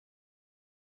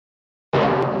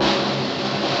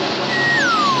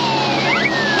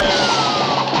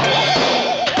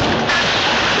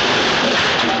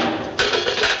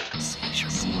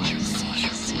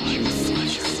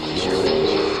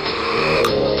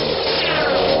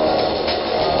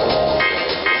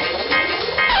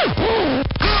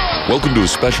Welcome to a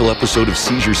special episode of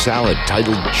Seizure Salad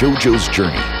titled JoJo's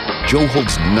Journey. Joe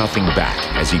holds nothing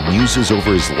back as he muses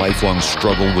over his lifelong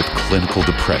struggle with clinical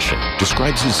depression,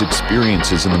 describes his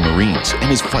experiences in the Marines and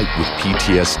his fight with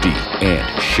PTSD,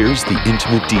 and shares the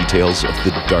intimate details of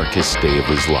the darkest day of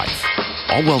his life.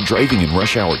 All while driving in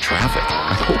rush hour traffic.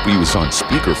 I hope he was on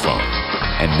speakerphone.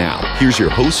 And now, here's your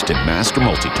host and master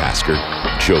multitasker,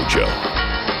 JoJo.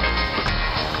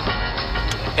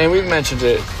 And we've mentioned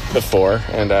it before,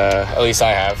 and at least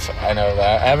I have. I know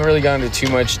that. I haven't really gone into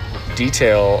too much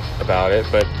detail about it,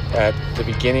 but at the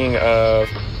beginning of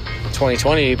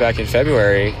 2020, back in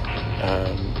February,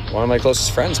 one of my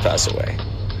closest friends passed away.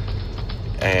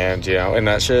 And, and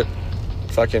that shit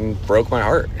fucking broke my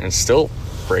heart, and still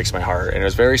breaks my heart. And it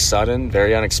was very sudden,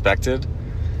 very unexpected.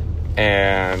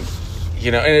 And,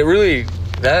 and it really,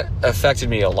 that affected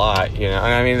me a lot, And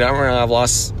I mean, I've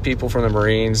lost people from the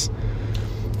Marines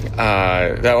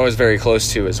that I was very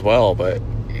close to as well, but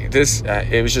this,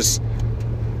 it was just,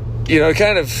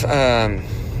 kind of,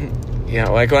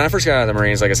 like when I first got out of the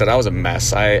Marines, like I said, I was a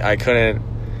mess. I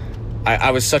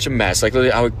was such a mess. Like,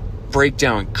 literally, I would break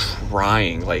down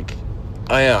crying, like,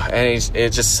 oh yeah, and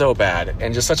it's just so bad,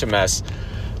 and just such a mess.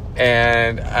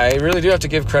 And I really do have to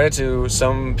give credit to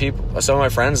some people, some of my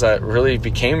friends that really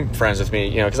became friends with me,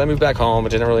 because I moved back home. I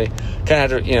didn't really kind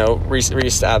of had to,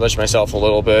 reestablish myself a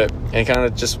little bit and kind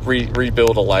of just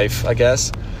rebuild a life, I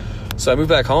guess. So I moved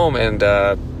back home, and,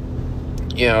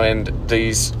 and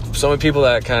these, so many people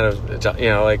that kind of,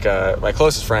 like my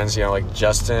closest friends, like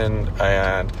Justin,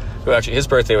 and who actually, his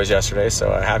birthday was yesterday,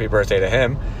 so happy birthday to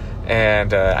him.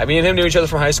 And me and him knew each other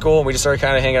from high school, and we just started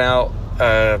kind of hanging out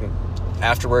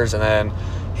afterwards, and then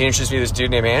he introduced me to this dude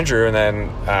named Andrew, and then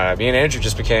me and Andrew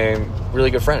just became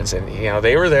really good friends. And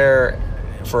they were there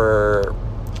for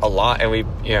a lot, and we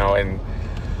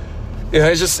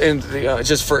it's just, and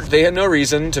just for, they had no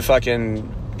reason to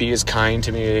fucking be as kind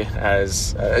to me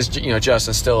as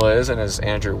Justin still is, and as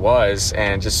Andrew was,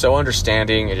 and just so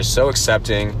understanding and just so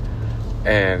accepting.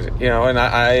 And and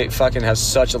I fucking have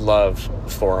such a love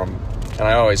for him, and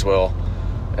I always will.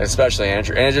 Especially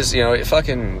Andrew. And it just, it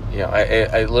fucking,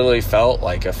 I literally felt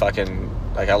like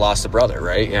like I lost a brother,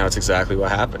 right? It's exactly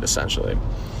what happened, essentially.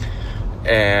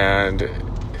 And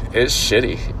it's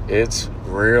shitty. It's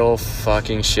real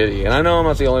fucking shitty. And I know I'm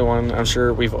not the only one. I'm sure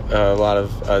a lot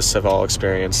of us have all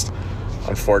experienced,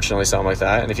 unfortunately, something like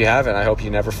that. And if you haven't, I hope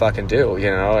you never fucking do,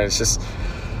 It's just,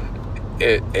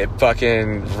 it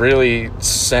fucking really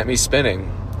sent me spinning,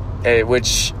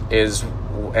 which is.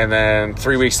 And then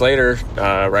 3 weeks later,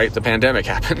 right, the pandemic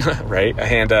happened, right?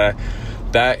 And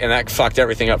that fucked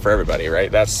everything up for everybody,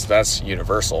 right? That's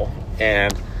universal.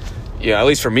 And at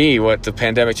least for me, what the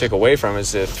pandemic took away from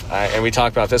is and we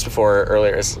talked about this before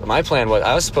earlier, is my plan was,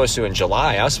 I was supposed to, in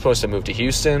July, I was supposed to move to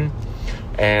Houston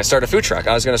and start a food truck.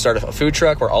 I was going to start a food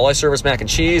truck where all I served was mac and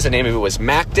cheese. The name of it was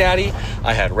Mac Daddy.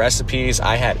 I had recipes.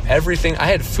 I had everything. I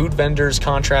had food vendors,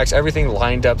 contracts, everything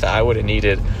lined up that I would have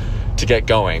needed to get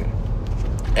going.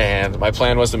 And my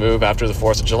plan was to move after the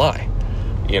 4th of July,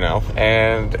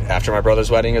 and after my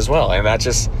brother's wedding as well. And that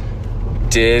just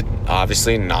did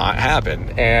obviously not happen.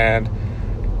 And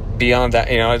beyond that,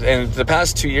 in the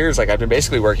past 2 years, like, I've been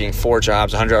basically working 4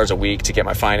 jobs, 100 hours a week to get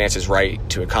my finances right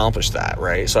to accomplish that,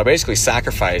 right? So I basically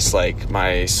sacrificed, like,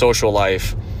 my social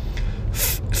life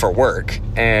for work.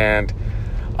 And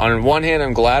on one hand,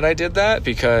 I'm glad I did that,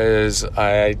 because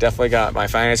I definitely got my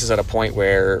finances at a point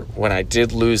where when I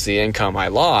did lose the income I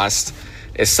lost,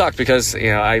 it sucked, because,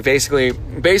 I basically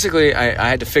I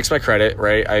had to fix my credit,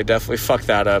 right? I definitely fucked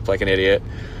that up like an idiot.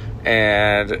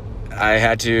 And I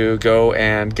had to go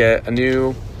and get a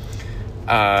new,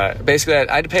 basically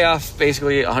I had to pay off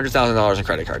basically $100,000 in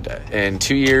credit card debt. In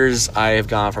 2 years, I have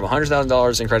gone from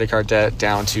 $100,000 in credit card debt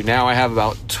down to now I have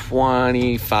about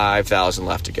 $25,000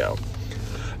 left to go.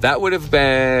 That would have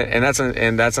been,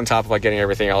 and that's on top of like getting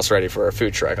everything else ready for a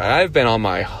food truck. I've been on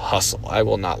my hustle, I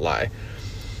will not lie.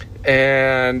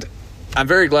 And I'm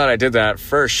very glad I did that,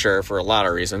 for sure, for a lot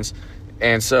of reasons.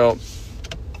 And so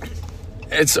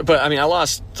but I mean, I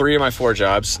lost 3 of my 4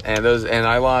 jobs, and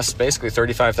I lost basically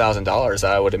 $35,000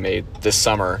 that I would have made this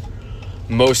summer,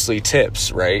 mostly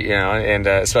tips, right? And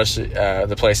especially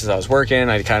the places I was working,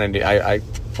 I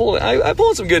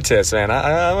pulled some good tips, man.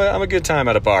 I'm a good time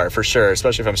at a bar, for sure,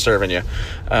 especially if I'm serving you.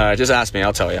 Just ask me,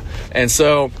 I'll tell you. And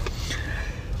so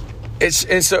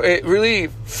it really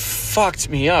fucked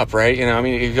me up, right?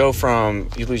 You go from,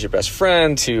 you lose your best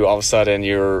friend to all of a sudden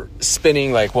you're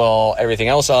spinning like, well, everything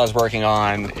else I was working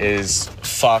on is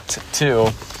fucked too.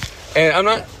 And I'm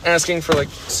not asking for like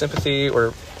sympathy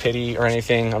or pity or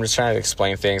anything. I'm just trying to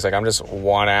explain things. Like, I'm just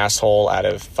one asshole out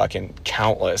of fucking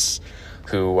countless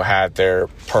who had their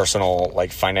personal,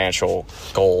 like, financial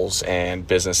goals and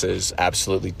businesses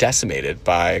absolutely decimated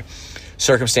by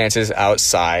circumstances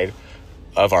outside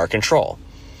of our control.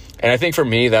 And I think for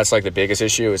me, that's like the biggest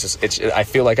issue. I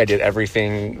feel like I did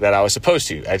everything that I was supposed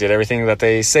to. I did everything that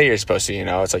they say you're supposed to.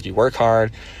 It's like you work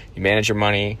hard, you manage your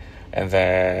money, and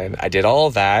then I did all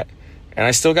of that, and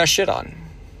I still got shit on,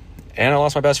 and I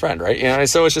lost my best friend, right? And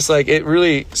so it's just like it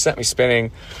really set me spinning,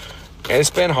 and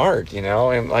it's been hard,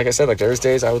 And like I said, like there's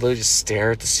days I would literally just stare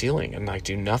at the ceiling and like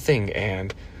do nothing,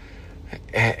 and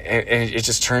it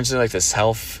just turns into like this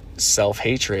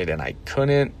self-hatred, and I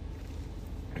couldn't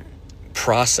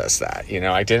process that.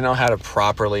 I didn't know how to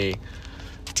properly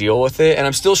deal with it, and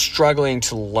I'm still struggling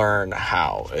to learn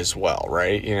how as well,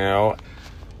 right?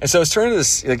 And so it's turned to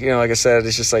this, like I said,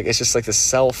 it's just like this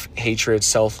self-hatred,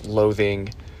 self-loathing,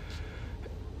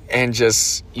 and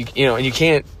just and you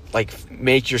can't like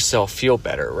make yourself feel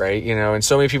better, right? And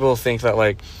so many people think that,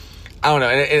 like, I don't know,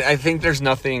 and I think there's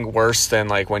nothing worse than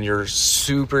like when you're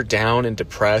super down and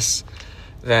depressed,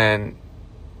 then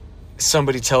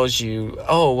somebody tells you,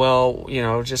 oh, well,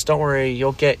 just don't worry,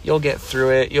 you'll get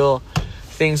through it,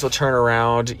 things will turn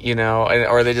around,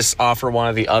 or they just offer one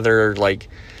of the other like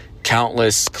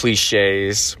countless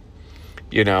cliches,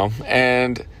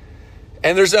 and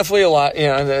there's definitely a lot,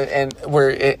 and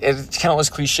where it's countless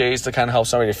cliches to kind of help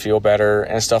somebody to feel better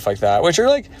and stuff like that, which are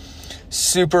like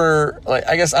super, like,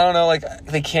 I guess, I don't know, like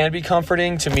they can be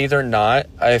comforting. To me, they're not.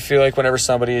 I feel like whenever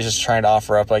somebody is just trying to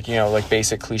offer up like, like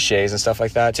basic cliches and stuff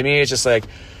like that, to me, it's just like,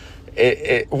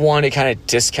 it kind of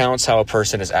discounts how a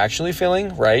person is actually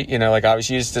feeling, right? Like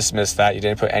obviously you just dismiss that. You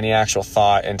didn't put any actual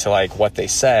thought into like what they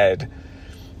said.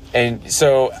 And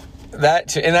so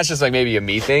that's just like maybe a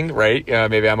me thing, right?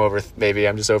 Maybe I'm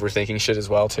just overthinking shit as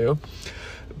well too.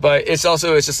 But it's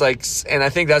just like, and I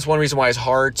think that's one reason why it's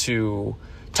hard to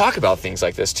talk about things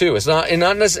like this too. It's not, and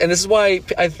this is why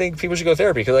I think people should go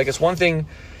therapy, because like it's one thing,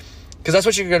 because that's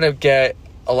what you're gonna get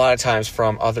a lot of times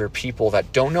from other people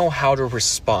that don't know how to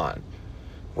respond,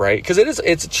 right? Because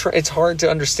it's hard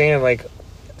to understand. Like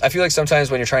I feel like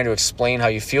sometimes when you're trying to explain how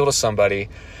you feel to somebody,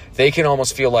 they can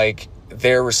almost feel like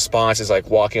their response is like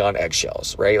walking on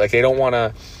eggshells, right? Like they don't want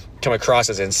to come across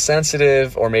as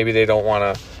insensitive, or maybe they don't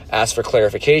want to ask for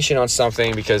clarification on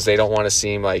something because they don't want to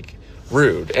seem like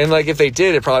rude. And like if they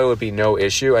did, it probably would be no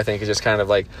issue. I think it's just kind of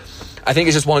like, I think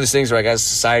it's just one of those things where like as a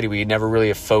society, we never really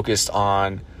have focused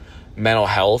on mental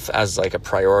health as like a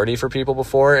priority for people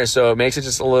before. And so it makes it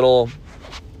just a little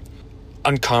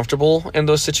uncomfortable in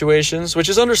those situations, which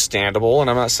is understandable. And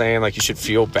I'm not saying like you should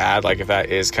feel bad, like if that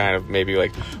is kind of maybe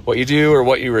like what you do or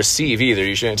what you receive either.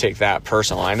 You shouldn't take that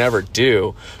personal. I never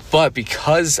do. But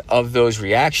because of those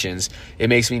reactions, it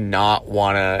makes me not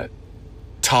want to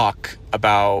talk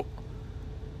about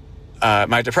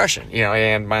my depression,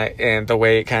 and the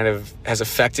way it kind of has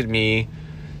affected me,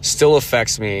 still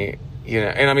affects me,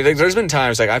 and I mean, like, there's been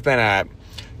times like I've been at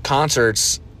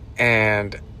concerts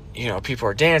and, people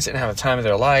are dancing and having the time of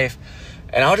their life,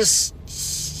 and I'll just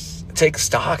take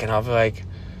stock and I'll be like,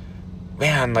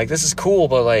 man, like this is cool,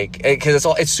 but like, because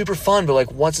it's super fun, but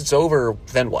like once it's over,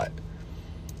 then what?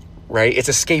 Right? It's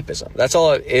escapism. That's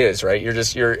all it is, right?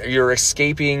 You're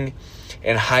escaping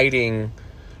and hiding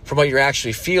from what you're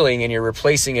actually feeling, and you're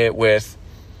replacing it with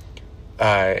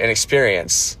an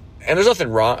experience. And there's nothing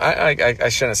wrong. I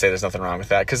shouldn't say there's nothing wrong with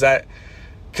that, because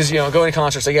going to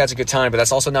concerts, like, yeah, it's a good time, but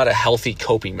that's also not a healthy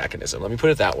coping mechanism. Let me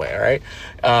put it that way, all right?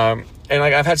 And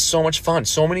like I've had so much fun.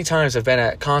 So many times I've been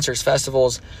at concerts,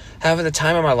 festivals, having the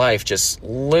time of my life, just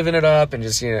living it up, and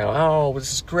just oh,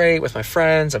 this is great with my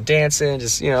friends. I'm dancing,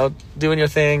 just doing your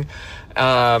thing.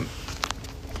 But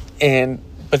then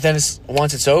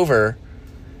once it's over,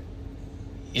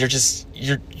 you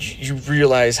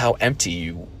realize how empty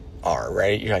you are,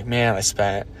 right? You're like, man, I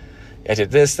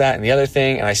did this, that, and the other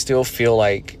thing, and I still feel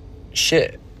like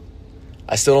shit.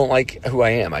 I still don't like who I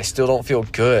am. I still don't feel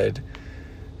good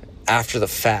after the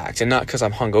fact, and not because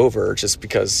I'm hungover, just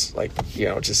because like,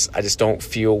 I just don't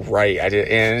feel right.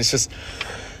 And it's just,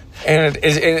 and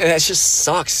it just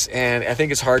sucks. And I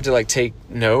think it's hard to like take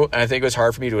note. And I think it was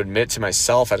hard for me to admit to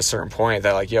myself at a certain point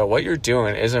that like, what you're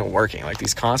doing isn't working. Like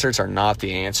these concerts are not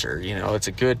the answer. It's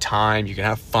a good time. You can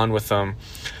have fun with them.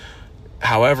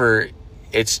 However,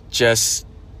 it's just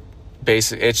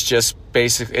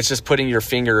putting your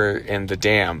finger in the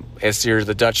dam. You're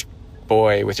the Dutch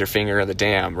boy with your finger in the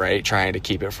dam, right? Trying to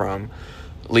keep it from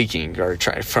leaking or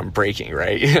from breaking,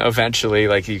 right? Eventually,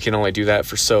 like you can only do that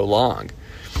for so long.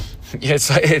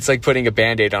 It's like putting a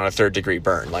Band-Aid on a 3rd-degree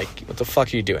burn. Like, what the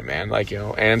fuck are you doing, man? Like,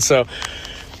 and I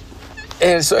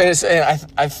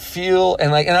feel,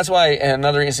 and that's why, and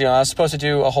another reason, I was supposed to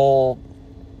do a whole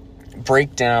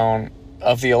breakdown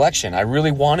of the election. I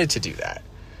really wanted to do that.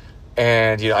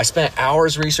 And, you know, I spent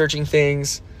hours researching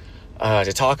things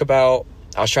to talk about.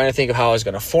 I was trying to think of how I was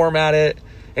going to format it.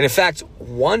 And in fact,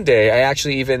 one day I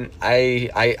actually even,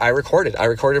 I recorded. I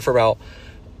recorded for about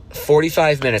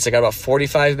 45 minutes. I got about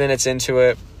 45 minutes into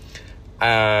it.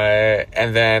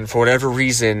 And then for whatever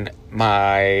reason,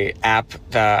 my app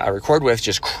that I record with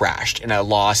just crashed and I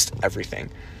lost everything.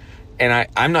 And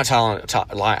I'm not telling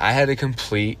a lie. I had a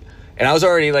complete, and I was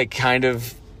already like kind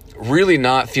of really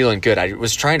not feeling good. I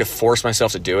was trying to force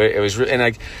myself to do it. It was, and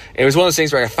like, it was one of those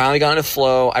things where I finally got into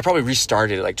flow. I probably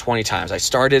restarted it like 20 times. I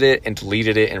started it and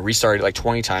deleted it and restarted it like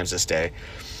 20 times this day.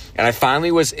 And I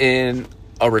finally was in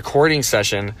a recording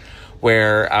session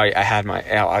where I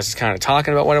was just kind of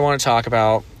talking about what I want to talk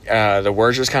about. The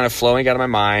words just kind of flowing out of my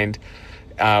mind,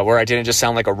 where I didn't just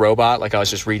sound like a robot, like I was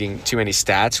just reading too many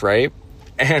stats, right?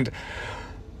 And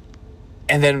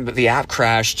then the app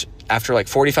crashed after like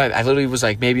 45. I literally was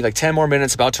like maybe like 10 more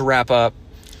minutes about to wrap up,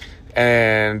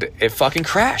 and it fucking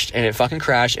crashed, and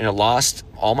it lost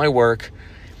all my work.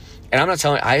 And I'm not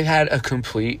telling you, I had a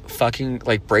complete fucking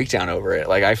like breakdown over it.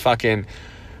 Like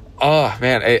oh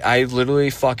man, I literally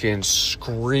fucking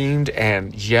screamed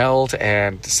and yelled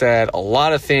and said a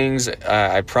lot of things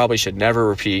I probably should never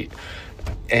repeat.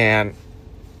 And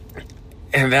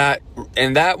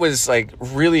that was like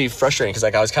really frustrating, because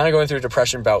like I was kind of going through a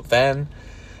depression bout then.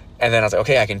 And then I was like,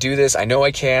 okay, I can do this. I know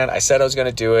I can. I said I was going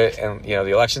to do it. And, you know,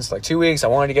 the election's like 2 weeks. I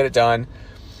wanted to get it done.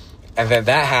 And then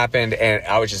that happened, and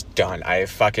I was just done. I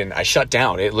shut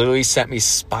down. It literally sent me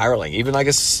spiraling. And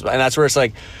that's where it's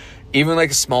like, even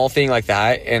like a small thing like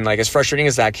that, and like as frustrating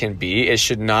as that can be, it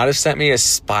should not have sent me as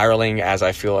spiraling as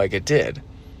I feel like it did.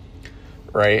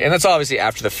 Right? And that's obviously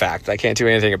after the fact. I can't do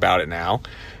anything about it now.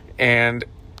 And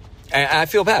I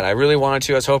feel bad. I really wanted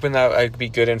to. I was hoping that I'd be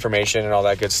good information and all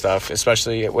that good stuff,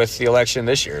 especially with the election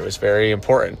this year. It was very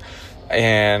important.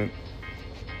 And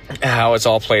how it's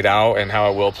all played out and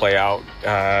how it will play out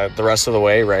the rest of the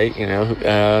way, right? You know,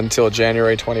 until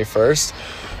January 21st.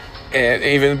 And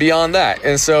even beyond that.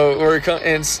 And so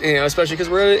especially because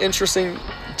we're at an interesting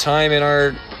time in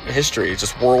our history,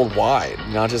 just worldwide,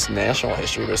 not just national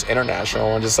history, but just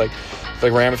international, and just like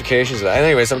ramifications of that.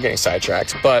 Anyways, I'm getting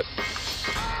sidetracked, but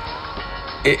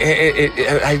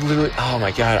I literally, oh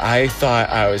my God, I thought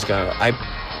I was gonna, I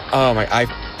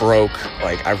broke,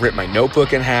 like I ripped my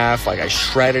notebook in half, like I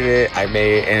shredded it,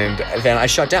 and then I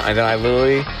shut down, and then I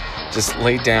literally just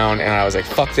laid down, and I was like,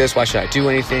 fuck this, why should I do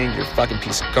anything, you're a fucking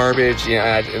piece of garbage, you know,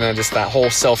 and then just that whole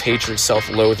self-hatred,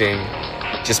 self-loathing,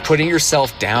 just putting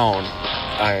yourself down,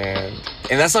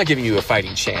 and that's not giving you a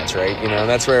fighting chance, right, you know, and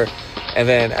that's where, and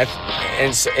then,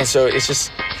 so it's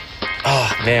just,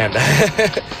 oh man,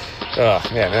 oh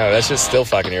man, no, that just still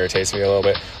fucking irritates me a little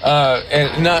bit,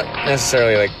 and not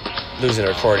necessarily like losing a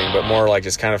recording, but more like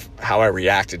just kind of how I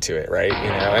reacted to it, right? You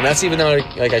know, and that's even though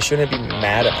like I shouldn't be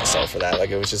mad at myself for that.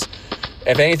 Like it was just,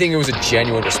 if anything, it was a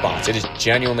genuine response. It is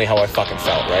genuinely how I fucking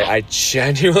felt, right? I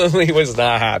genuinely was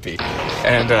not happy,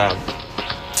 and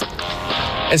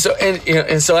so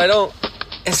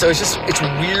it's just, it's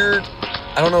weird.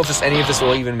 I don't know if any of this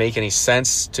will even make any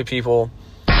sense to people.